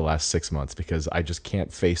been there for the last 6 months because I just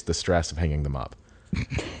can't face the stress of hanging them up.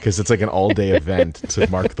 Because it's like an all-day event to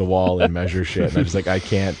mark the wall and measure shit, and I'm just like, I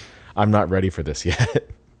can't. I'm not ready for this yet.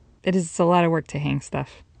 It is a lot of work to hang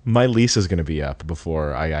stuff. My lease is going to be up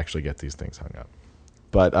before I actually get these things hung up.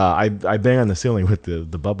 But I bang on the ceiling with the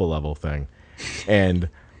bubble level thing, and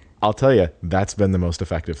I'll tell you, that's been the most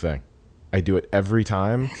effective thing. I do it every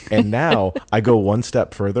time, and now I go one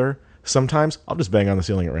step further. Sometimes I'll just bang on the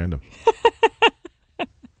ceiling at random.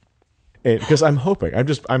 Because I'm hoping,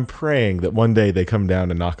 I'm praying that one day they come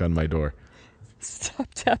down and knock on my door. Stop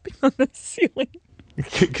tapping on the ceiling.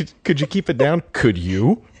 Could you keep it down? Could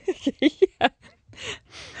you? Yeah.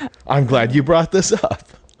 I'm glad you brought this up.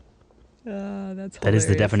 That's That is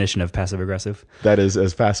the hilarious. definition of passive aggressive. That is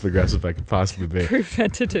as passive aggressive I could possibly be.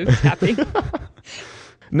 Preventative tapping.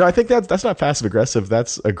 No, I think that's not passive aggressive.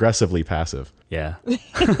 That's aggressively passive. Yeah.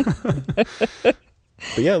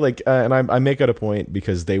 But yeah, and I make it a point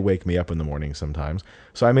because they wake me up in the morning sometimes.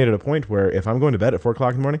 So I made it a point where if I'm going to bed at 4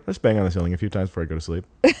 o'clock in the morning, I just bang on the ceiling a few times before I go to sleep.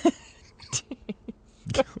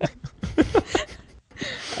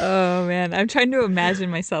 Oh man, I'm trying to imagine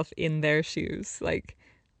myself in their shoes, like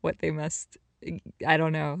what they must. I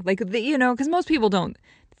don't know, because most people don't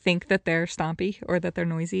think that they're stompy or that they're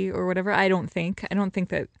noisy or whatever. I don't think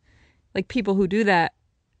that, like, people who do that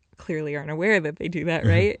clearly aren't aware that they do that,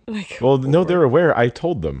 right? Like, Well, no, they're aware. I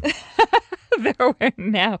told them. they're aware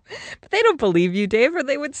now, but they don't believe you, Dave, or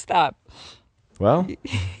they would stop. Well,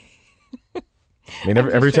 I mean,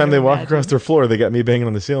 every trying time to they walk imagine. across their floor, they get me banging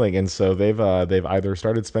on the ceiling, and so they've either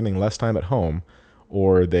started spending less time at home,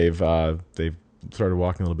 or they've started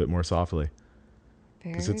walking a little bit more softly.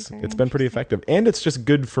 Because it's been pretty effective, and it's just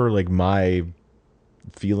good for like my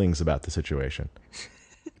feelings about the situation.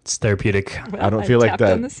 It's therapeutic. Well, I don't feel like tapped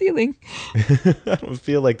that. on the ceiling. I don't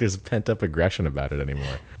feel like there's pent up aggression about it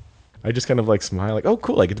anymore. I just kind of like smile, like, oh,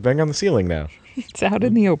 cool, I get to bang on the ceiling now. It's out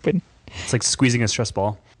in the open. It's like squeezing a stress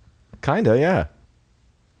ball. Kinda, yeah.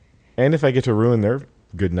 And if I get to ruin their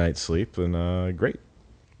good night's sleep, then great.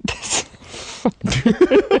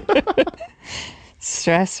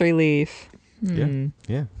 Stress relief. Yeah,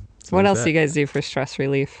 yeah. So What there's else do you guys do for stress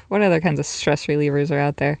relief? What other kinds of stress relievers are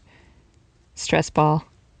out there? Stress ball,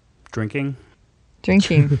 Drinking.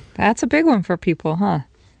 drinking. That's a big one for people, huh?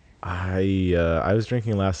 I was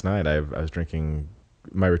drinking last night. I was drinking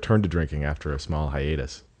my return to drinking after a small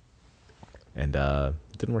hiatus, and it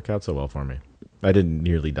didn't work out so well for me. I didn't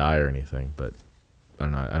nearly die or anything, but I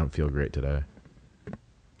don't know. I don't feel great today.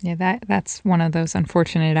 Yeah, that's one of those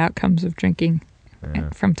unfortunate outcomes of drinking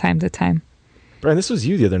from time to time. Brian, this was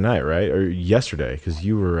you the other night, right? Or yesterday? Because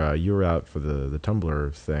you were out for the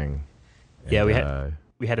Tumblr thing. Yeah, And,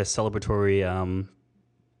 we had a celebratory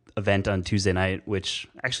event on Tuesday night, which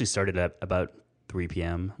actually started at about 3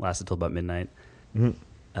 p.m., lasted till about midnight.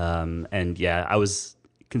 Mm-hmm. And yeah, I was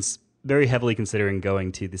very heavily considering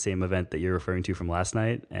going to the same event that you're referring to from last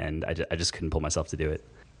night, and I just couldn't pull myself to do it.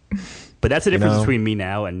 But that's the difference between me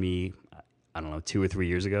now and me, I don't know, 2 or 3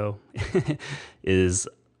 years ago, is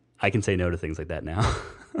I can say no to things like that now.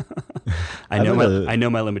 I know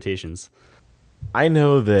my limitations. I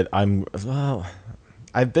know that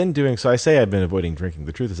I've been doing, so I say I've been avoiding drinking.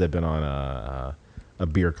 The truth is I've been on a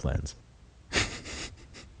beer cleanse.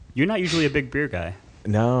 You're not usually a big beer guy.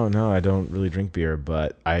 No, I don't really drink beer,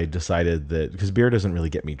 but I decided that, because beer doesn't really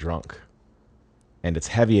get me drunk. And it's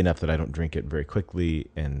heavy enough that I don't drink it very quickly,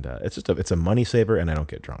 and it's a money saver, and I don't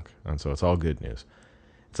get drunk, and so it's all good news.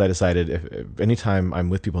 So I decided if anytime I'm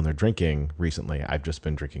with people and they're drinking recently, I've just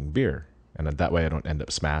been drinking beer, and that way I don't end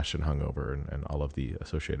up smashed and hungover and all of the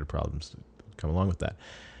associated problems that come along with that.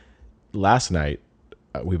 Last night,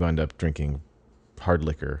 we wound up drinking hard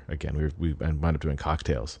liquor again. We wound up doing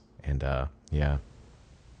cocktails, and yeah,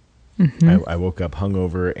 I woke up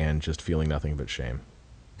hungover and just feeling nothing but shame.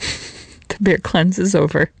 The beer cleanse is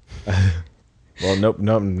over. Well, nope,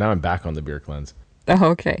 no, now I'm back on the beer cleanse. Oh,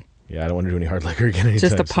 okay. Yeah, I don't want to do any hard liquor again anytime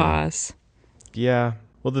Just a soon. pause. Yeah.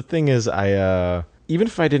 Well, the thing is, even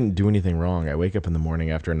if I didn't do anything wrong, I wake up in the morning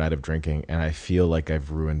after a night of drinking, and I feel like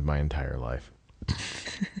I've ruined my entire life.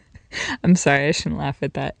 I'm sorry, I shouldn't laugh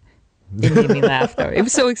at that. It made me laugh, though. It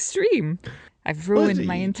was so extreme. I've ruined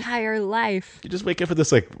my entire life. You just wake up with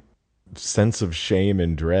this sense of shame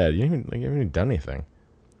and dread. You haven't even done anything.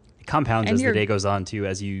 It compounds And as the you're- day goes on, too,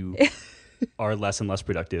 as you are less and less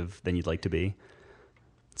productive than you'd like to be.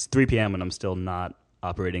 It's 3 p.m. and I'm still not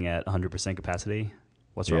operating at 100% capacity.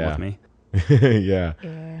 What's wrong with me? Yeah.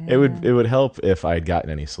 It would help if I'd gotten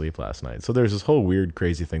any sleep last night. So there's this whole weird,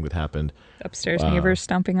 crazy thing that happened. Upstairs neighbors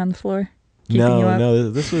stomping on the floor. keeping you No, up? no,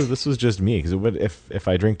 this was just me because if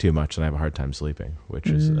I drink too much, then I have a hard time sleeping, which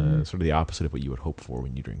is sort of the opposite of what you would hope for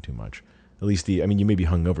when you drink too much. At least I mean, you may be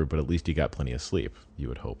hungover, but at least you got plenty of sleep. You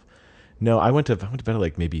would hope. No, I went to bed at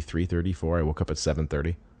like maybe 3:30, 4. I woke up at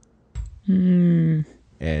 7:30.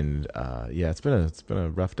 And yeah, it's been a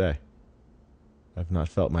rough day. I've not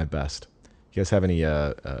felt my best. You guys have any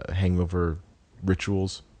hangover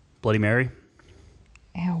rituals? Bloody Mary.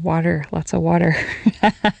 Yeah, water. Lots of water.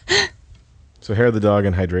 So hair of the dog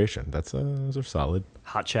and hydration. Those are solid.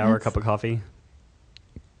 Hot shower, cup of coffee.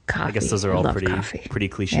 Coffee. I guess those are all love pretty coffee. pretty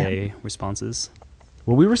cliche responses.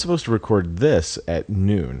 Well, we were supposed to record this at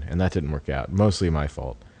noon, and that didn't work out. Mostly my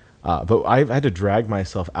fault. But I had to drag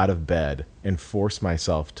myself out of bed and force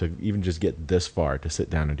myself to even just get this far to sit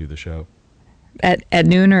down and do the show. At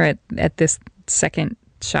noon or at this second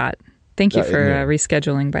shot? Thank you At for noon.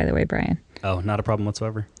 rescheduling, by the way, Brian. Oh, not a problem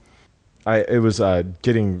whatsoever. It was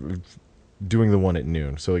doing the one at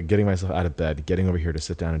noon. So getting myself out of bed, getting over here to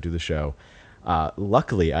sit down and do the show.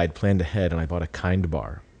 Luckily, I'd planned ahead, and I bought a Kind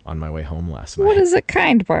bar on my way home last night. What is a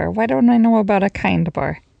Kind bar? Why don't I know about a Kind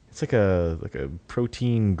bar? It's like a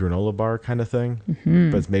protein granola bar kind of thing,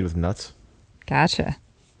 but it's made with nuts. Gotcha.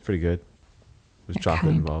 Pretty good. There's A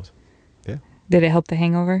chocolate Kind. involved. Yeah. Did it help the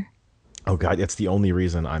hangover? Oh God, it's the only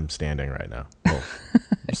reason I'm standing right now. Well,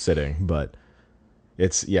 I'm sitting, but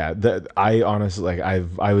it's I honestly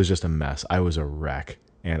I was just a mess. I was a wreck,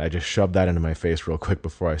 and I just shoved that into my face real quick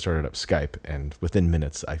before I started up Skype, and within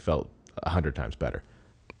minutes I felt 100 times better.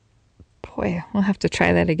 Boy, we'll have to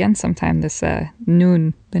try that again sometime. The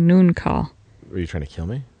noon call. Were you trying to kill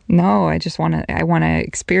me? No, I want to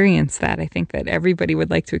experience that. I think that everybody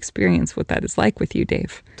would like to experience what that is like with you,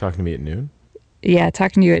 Dave. Talking to me at noon? Yeah,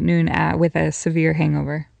 talking to you at noon with a severe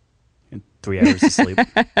hangover. And 3 hours of sleep.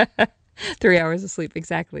 3 hours of sleep,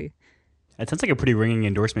 exactly. That sounds like a pretty ringing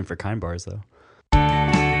endorsement for Kind bars, though.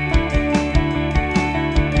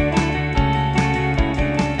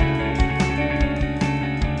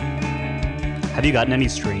 Have you gotten any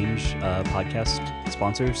strange podcast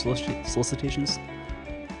sponsor solicitations?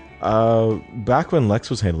 Back when Lex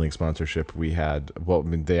was handling sponsorship, we had, well, I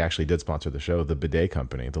mean, they actually did sponsor the show, the bidet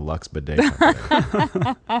company, the Lux Bidet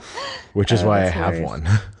Company, which is why I that's have hilarious.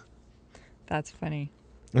 one. That's funny.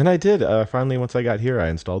 And I did. Finally, once I got here, I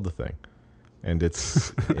installed the thing. And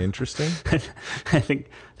it's interesting. I think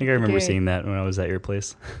I remember Okay. seeing that when I was at your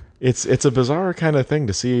place. It's a bizarre kind of thing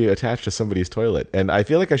to see attached to somebody's toilet. And I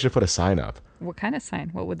feel like I should put a sign up. What kind of sign?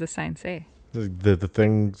 What would the sign say? The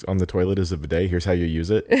thing on the toilet is a bidet. Here's how you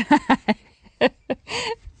use it.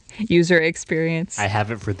 User experience. I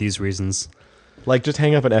have it for these reasons. Like, just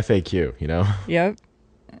hang up an FAQ, you know? Yep.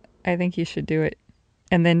 I think you should do it.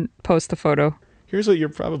 And then post a photo. Here's what you're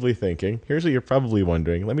probably thinking. Here's what you're probably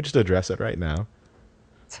wondering. Let me just address it right now.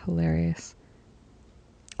 It's hilarious.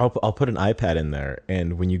 I'll put an iPad in there,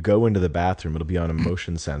 and when you go into the bathroom, it'll be on a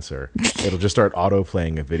motion sensor. It'll just start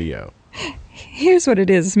auto-playing a video. Here's what it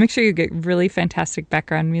is. Make sure you get really fantastic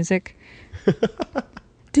background music.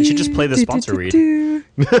 You should just play the sponsor read.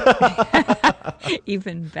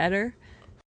 Even better.